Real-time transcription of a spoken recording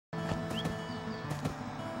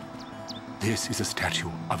This is a statue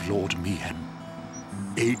of Lord Mihen.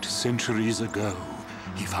 8 centuries ago,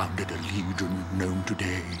 he founded a legion known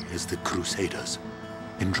today as the Crusaders.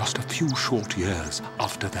 In just a few short years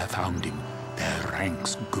after their founding, their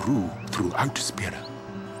ranks grew throughout Spira.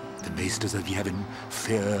 The Maesters of Yevon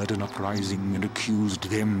feared an uprising and accused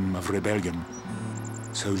them of rebellion.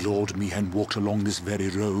 So Lord Mihen walked along this very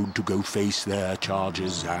road to go face their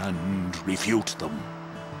charges and refute them.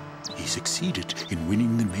 He succeeded in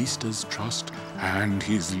winning the Maesters' trust, and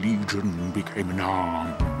his legion became an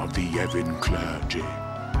arm of the Yevon clergy.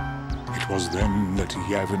 It was then that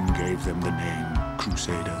Yevon gave them the name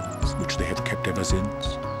Crusaders, which they have kept ever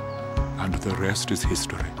since. And the rest is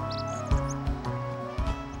history.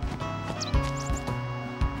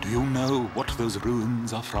 Do you know what those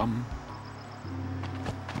ruins are from?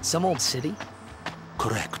 Some old city?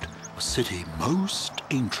 Correct. A city most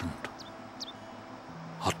ancient.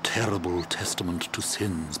 A terrible testament to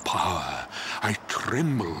sin's power. I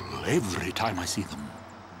tremble every time I see them.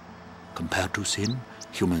 Compared to sin,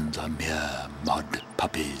 humans are mere mud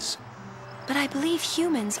puppies. But I believe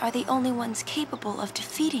humans are the only ones capable of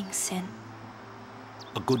defeating sin.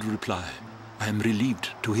 A good reply. I am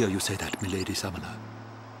relieved to hear you say that, milady summoner.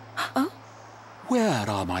 Oh? Where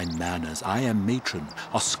are my manners? I am matron,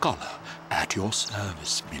 a scholar, at your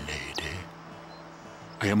service, milady.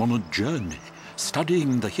 I am on a journey,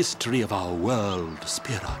 studying the history of our world,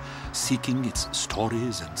 Spira, seeking its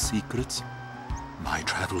stories and secrets. My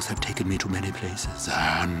travels have taken me to many places,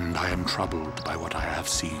 and I am troubled by what I have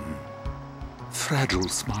seen. Fragile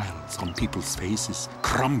smiles on people's faces,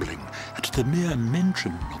 crumbling at the mere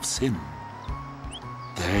mention of sin.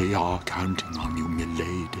 They are counting on you,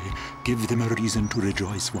 milady. Give them a reason to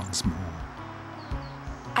rejoice once more.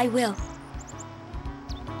 I will.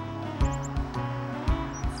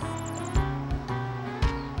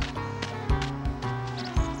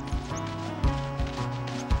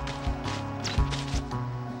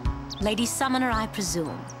 Lady Summoner, I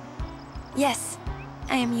presume. Yes,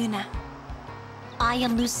 I am Yuna. I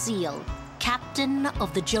am Lucille, captain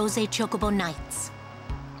of the Jose Chocobo Knights.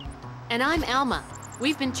 And I'm Alma.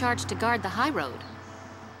 We've been charged to guard the high road.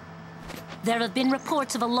 There have been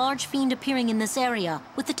reports of a large fiend appearing in this area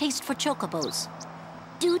with a taste for chocobos.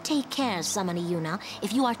 Do take care, Summoner Yuna,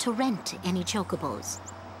 if you are to rent any chocobos.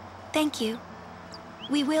 Thank you.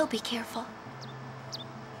 We will be careful.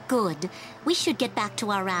 Good. We should get back to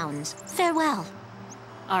our rounds. Farewell.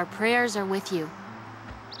 Our prayers are with you.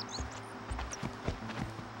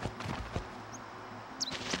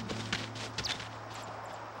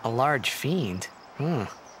 A large fiend?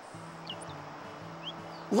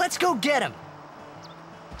 Let's go get him!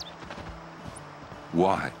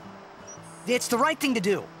 Why? It's the right thing to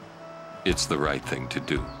do. It's the right thing to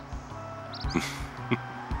do.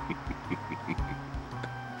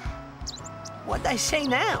 What'd I say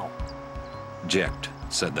now? Jecht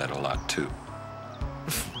said that a lot too.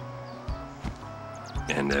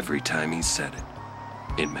 And every time he said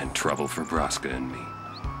it, it meant trouble for Braska and me.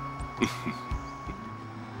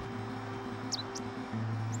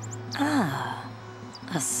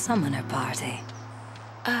 A summoner party.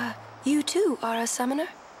 You too are a summoner?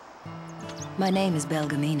 My name is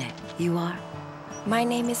Belgemine. You are? My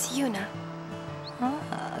name is Yuna.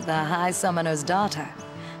 The High Summoner's daughter.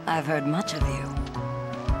 I've heard much of you.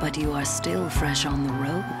 But you are still fresh on the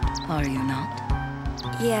road, are you not?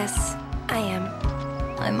 Yes, I am.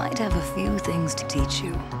 I might have a few things to teach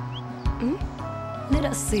you. Let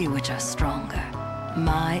us see which are stronger.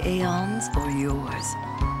 My Aeons or yours?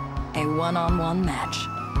 A one-on-one match.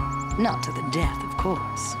 Not to the death, of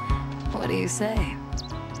course. What do you say?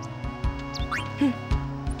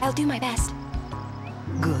 I'll do my best.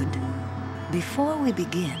 Good. Before we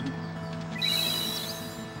begin,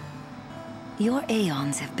 your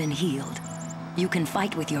Aeons have been healed. You can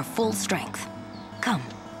fight with your full strength. Come.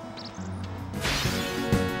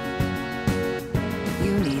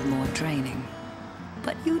 You need more training,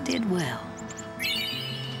 but you did well.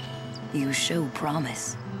 You show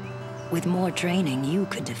promise. With more training, you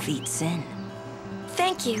could defeat Sin.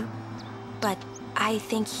 Thank you. But I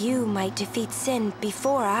think you might defeat Sin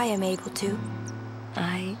before I am able to.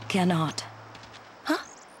 I cannot. Huh?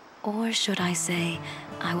 Or should I say,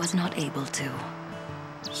 I was not able to.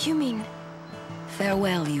 You mean...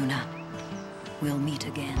 Farewell, Yuna. We'll meet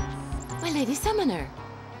again. My Lady Summoner.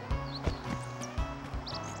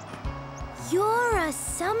 You're a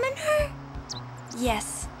summoner?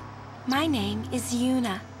 Yes. My name is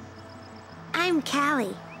Yuna. I'm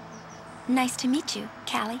Callie. Nice to meet you,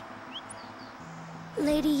 Callie.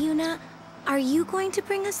 Lady Yuna, are you going to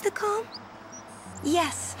bring us the calm?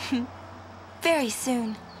 Yes. Very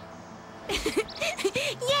soon.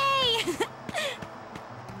 Yay!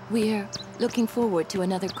 We're looking forward to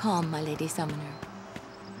another calm, my Lady Summoner.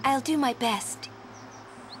 I'll do my best.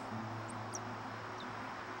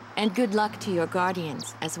 And good luck to your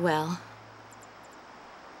guardians as well.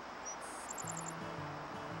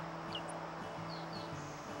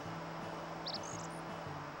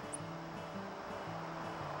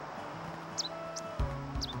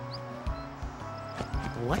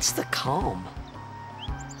 What's the calm?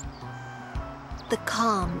 The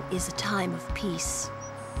calm is a time of peace.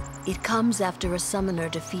 It comes after a summoner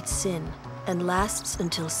defeats Sin, and lasts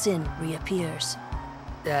until Sin reappears.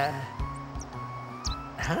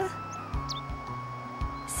 Huh?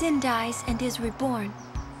 Sin dies and is reborn.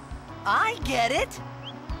 I get it!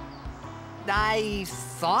 I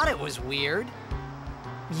thought it was weird.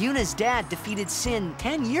 Yuna's dad defeated Sin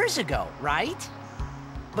 10 years ago, right?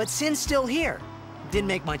 But Sin's still here. Didn't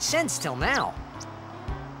make much sense till now.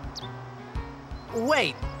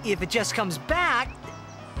 Wait, if it just comes back...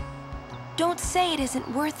 Don't say it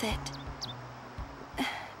isn't worth it.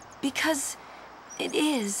 Because it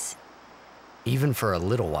is. Even for a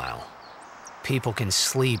little while, people can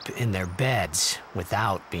sleep in their beds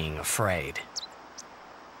without being afraid.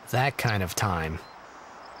 That kind of time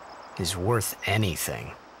is worth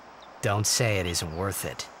anything. Don't say it isn't worth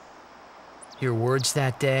it. Your words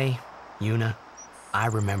that day, Yuna, I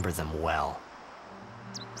remember them well.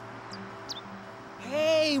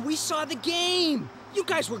 Hey, we saw the game! You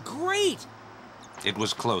guys were great! It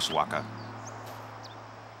was close, Wakka.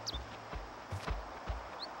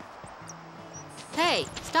 Hey,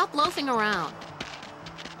 stop loafing around.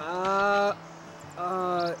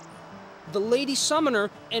 The Lady Summoner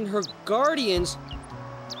and her guardians...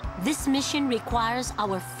 This mission requires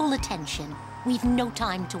our full attention. We've no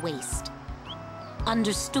time to waste.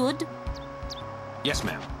 Understood? Yes,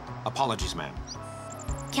 ma'am. Apologies, ma'am.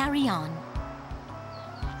 Carry on.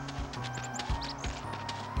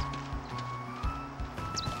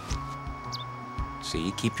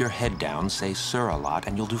 See, keep your head down, say sir a lot,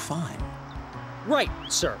 and you'll do fine. Right,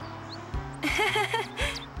 sir.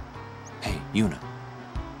 Hey, Yuna.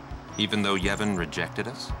 Even though Yevon rejected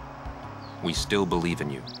us, we still believe in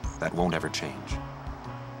you. That won't ever change.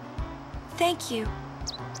 Thank you,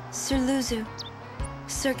 Sir Luzu,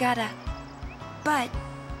 Sir Gata. But,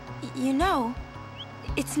 you know,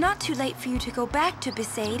 it's not too late for you to go back to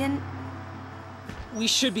Besaid and... We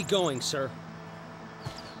should be going, sir.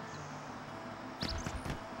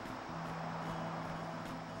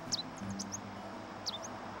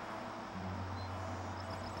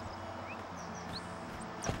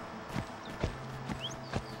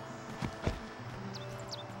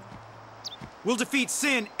 We'll defeat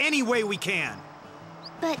Sin any way we can.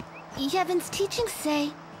 But Yevon's teachings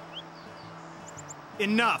say...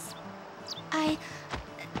 Enough. I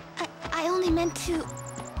only meant to...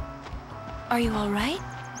 Are you all right?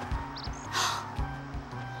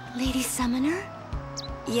 Lady Summoner?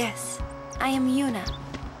 Yes, I am Yuna.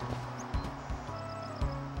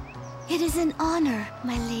 It is an honor,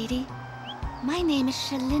 my lady. My name is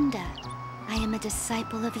Shelinda. I am a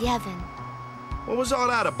disciple of Yevon. What was all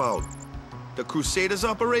that about? The Crusaders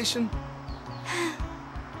operation?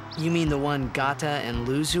 You mean the one Gata and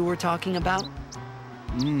Luzu were talking about?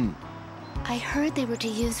 I heard they were to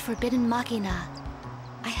use Forbidden Machina.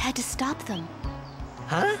 I had to stop them.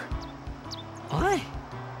 Huh? Why?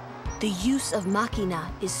 The use of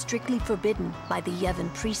Machina is strictly forbidden by the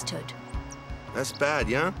Yevon priesthood. That's bad,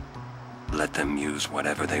 yeah? Let them use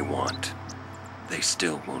whatever they want. They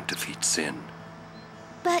still won't defeat Sin.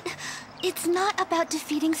 But it's not about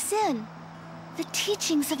defeating Sin. The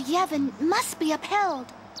teachings of Yevon must be upheld.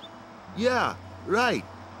 Yeah, right.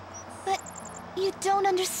 But you don't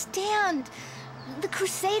understand. The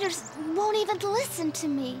Crusaders won't even listen to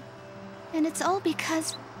me. And it's all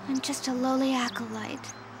because I'm just a lowly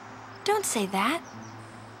acolyte. Don't say that.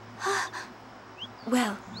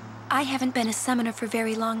 Well, I haven't been a summoner for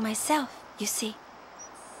very long myself, you see.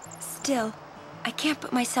 Still, I can't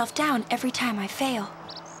put myself down every time I fail.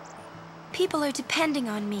 People are depending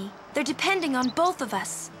on me. They're depending on both of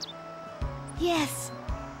us. Yes.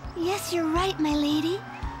 Yes, you're right, my lady.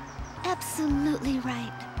 Absolutely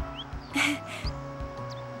right.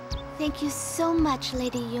 Thank you so much,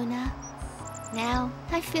 Lady Yuna. Now,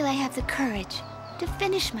 I feel I have the courage to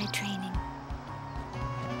finish my training.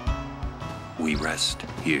 We rest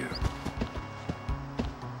here.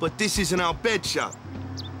 But this isn't our bed shop.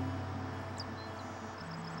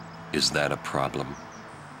 Is that a problem?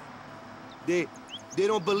 They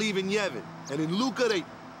don't believe in Yevon. And in Luca,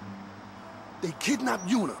 they kidnapped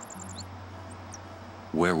Yuna.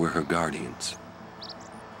 Where were her guardians?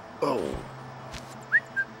 Oh.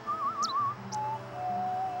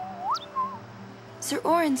 Sir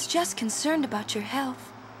Orin's just concerned about your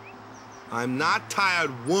health. I'm not tired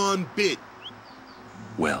one bit.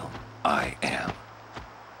 Well, I am.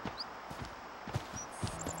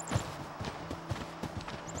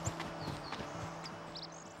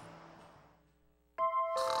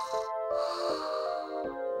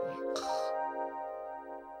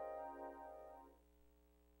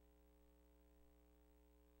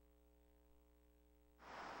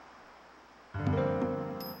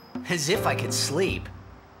 As if I could sleep.